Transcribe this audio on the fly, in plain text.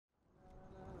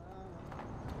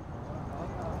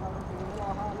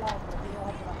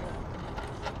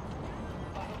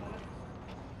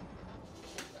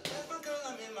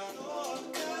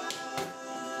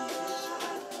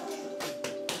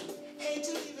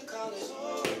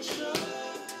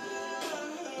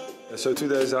So 2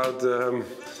 days out,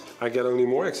 I get only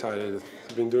more excited.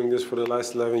 I've been doing this for the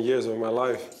last 11 years of my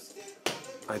life.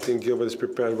 I think Gilbert is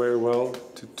prepared very well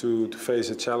to face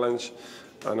a challenge.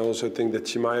 And I also think that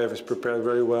Chimaev is prepared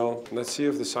very well. Let's see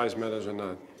if the size matters or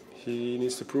not. He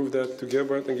needs to prove that to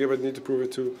Gilbert, and Gilbert needs to prove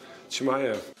it to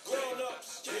Chimaev.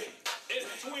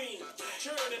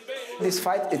 This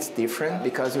fight, it's different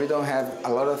because we don't have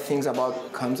a lot of things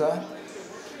about Khamzat.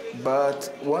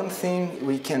 But one thing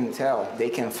we can tell, they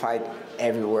can fight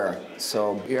everywhere.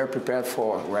 So we are prepared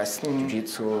for wrestling,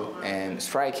 jiu-jitsu, and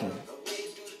striking.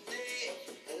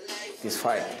 This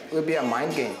fight will be a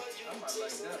mind game.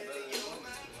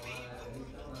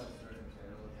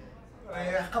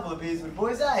 A couple of beers with the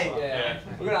boys, eh? Yeah.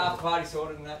 We're gonna have the party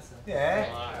sorted and that. So. Yeah.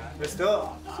 Let's do it.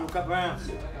 So a couple rounds.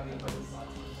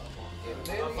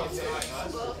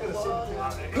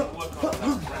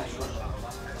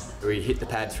 We hit the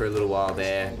pads for a little while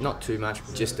there, not too much,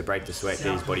 just to break the sweat,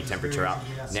 get his body temperature up.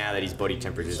 Now that his body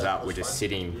temperature's up, we're just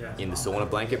sitting in the sauna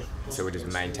blanket, so we're just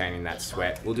maintaining that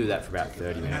sweat. We'll do that for about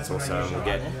 30 minutes or so, and we'll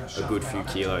get a good few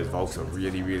kilos. Volk's a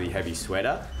really, really heavy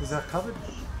sweater. Is that covered?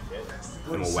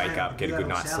 And we'll wake up, get a good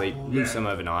night's sleep, lose some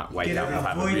overnight, wake up, we'll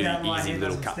have a really easy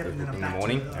little cup in the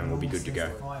morning, and we'll be good to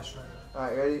go.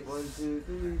 Alright, ready? 1, 2,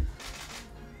 3.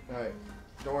 Alright.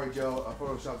 Don't worry, Joe. I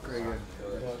photoshopped Craig in.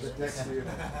 Next to you.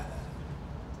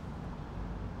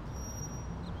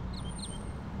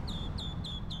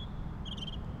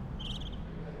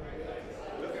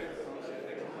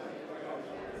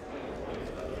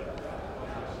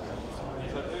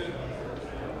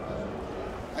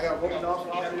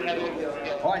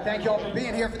 All right, thank you all for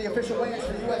being here for the official weigh-ins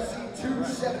for UFC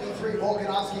 273,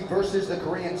 Volkanovski versus the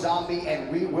Korean Zombie,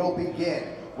 and we will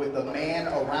begin with the man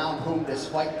around whom this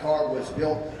fight card was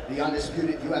built, the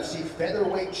undisputed UFC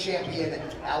featherweight champion,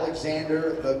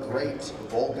 Alexander the Great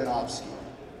Volkanovski.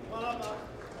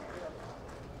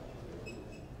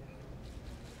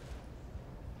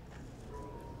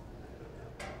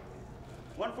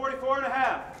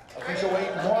 144.5. Official weight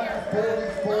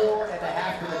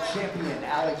 144.5 for the champion,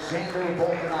 Alexander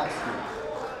Volkanovski.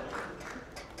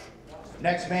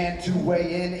 Next man to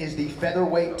weigh in is the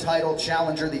featherweight title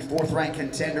challenger, the 4th ranked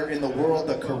contender in the world,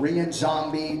 the Korean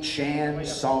Zombie, Chan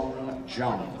Sung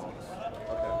Jung.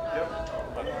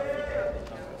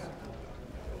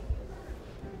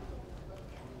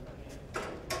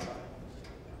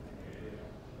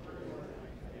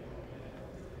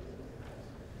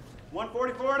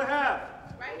 $144.5.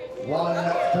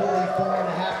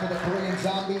 144.5 for the Korean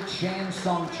Zombie, Chan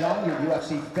Sung Jung. Your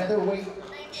UFC featherweight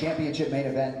championship main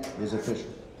event is official.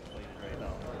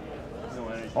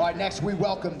 All right, next we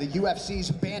welcome the UFC's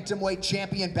bantamweight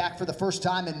champion, back for the first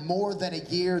time in more than a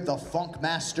year, the Funk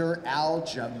Master,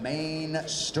 Aljamain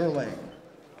Sterling.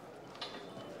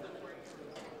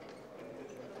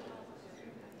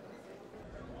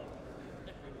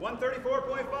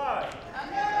 $134.5.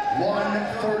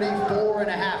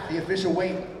 134.5, the official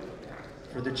weight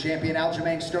for the champion,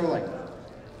 Aljamain Sterling.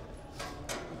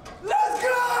 Let's go!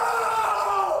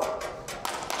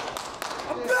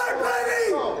 I'm back,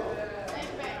 baby!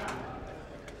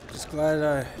 Just glad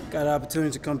I got an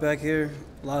opportunity to come back here.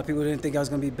 A lot of people didn't think I was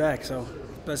going to be back, so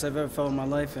best I've ever felt in my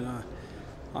life, and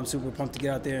I'm super pumped to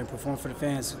get out there and perform for the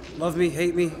fans. Love me,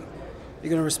 hate me, you're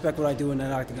going to respect what I do in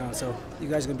that octagon, so you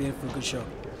guys are going to be in for a good show.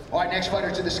 All right, next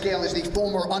fighter to the scale is the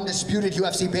former undisputed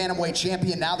UFC bantamweight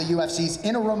champion, now the UFC's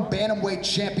interim bantamweight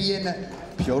champion,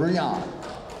 Petr.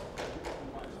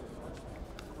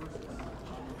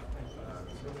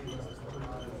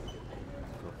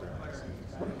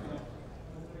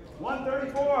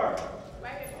 134.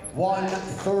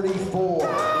 134, the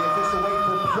official weight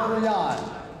for Petr.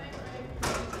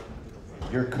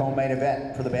 Your co-main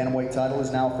event for the bantamweight title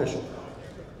is now official.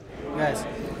 Guys,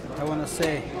 I want to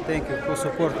say thank you for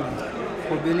supporting me,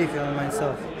 for believing in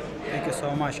myself. Thank you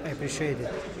so much, I appreciate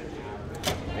it.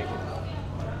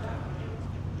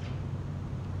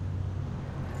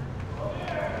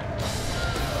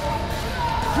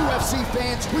 UFC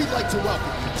fans, we'd like to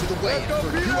welcome you to the weigh-in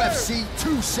for UFC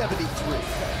 273.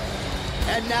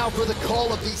 And now for the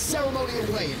call of the ceremonial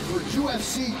weigh-in for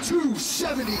UFC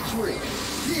 273.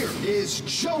 Here is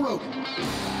Joe Rogan.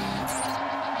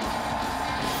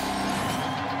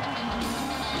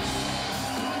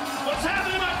 What's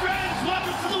happening, my friends?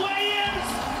 Welcome to the weigh-ins.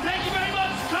 Thank you very much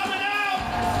for coming out.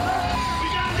 We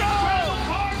got an incredible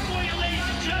card for you, ladies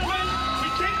and gentlemen.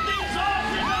 We kick things off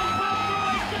in the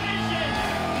welterweight division.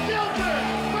 Gilbert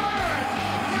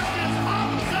versus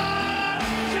Khamzat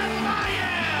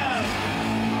Chimaev.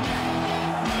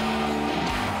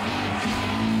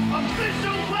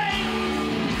 Official weight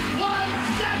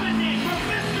 170 for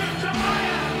Mr.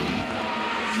 Chimaev.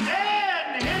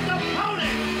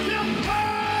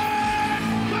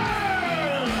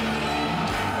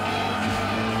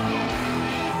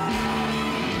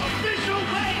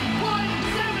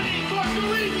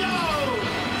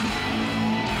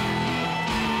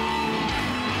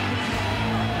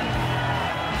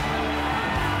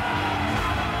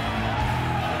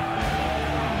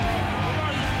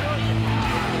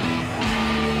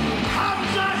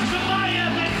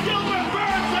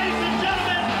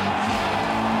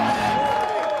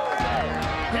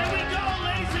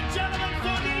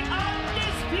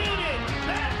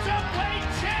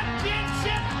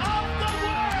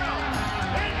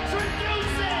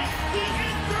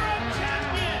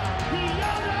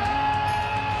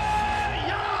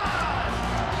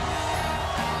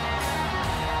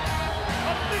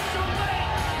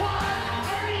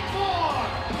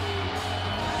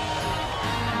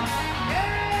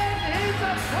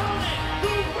 opponent,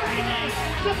 the reigning,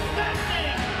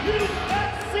 defending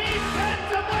UFC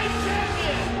Bantamweight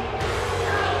champion,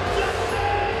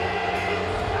 Aljamain.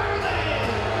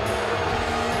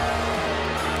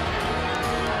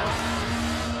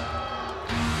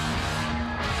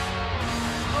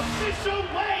 Official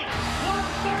weight,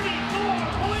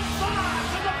 134.5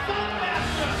 for the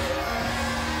Funkmaster.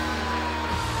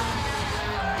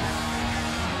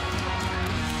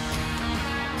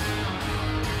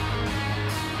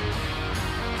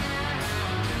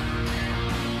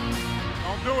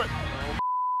 Don't do it.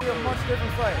 It's a much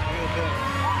different fight.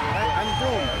 I'm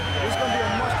doomed. It's going to be a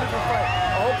much different fight.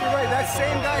 I hope you're right. That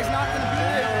same guy's not going to be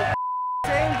there.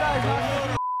 Same guy's not going to be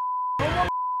there.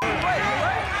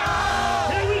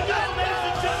 Here we go, ladies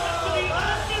and gentlemen, for the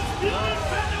undisputed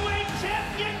featherweight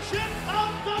championship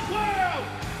of the world.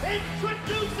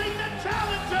 Introducing the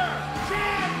challenger,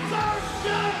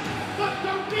 Khamzat, the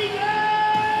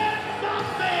Korean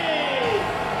Zombie.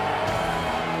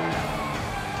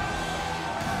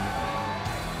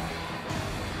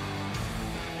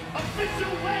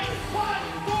 Official weight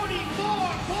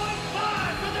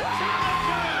 144.5 for the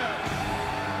challenger.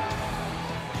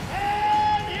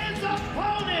 And his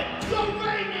opponent, the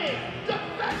reigning,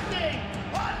 defending,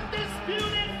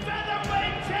 undisputed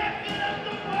featherweight champion of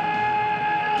the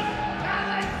world,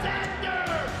 Alexander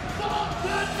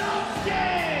Volkanovski.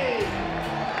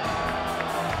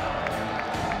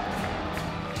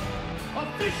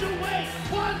 Official weight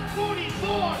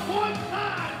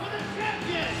 144.5 for the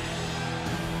champion.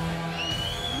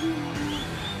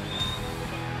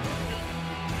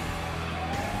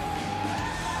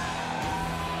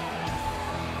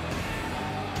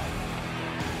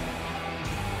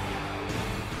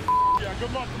 Yeah,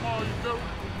 good luck tomorrow, you do.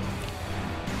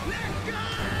 Let's go!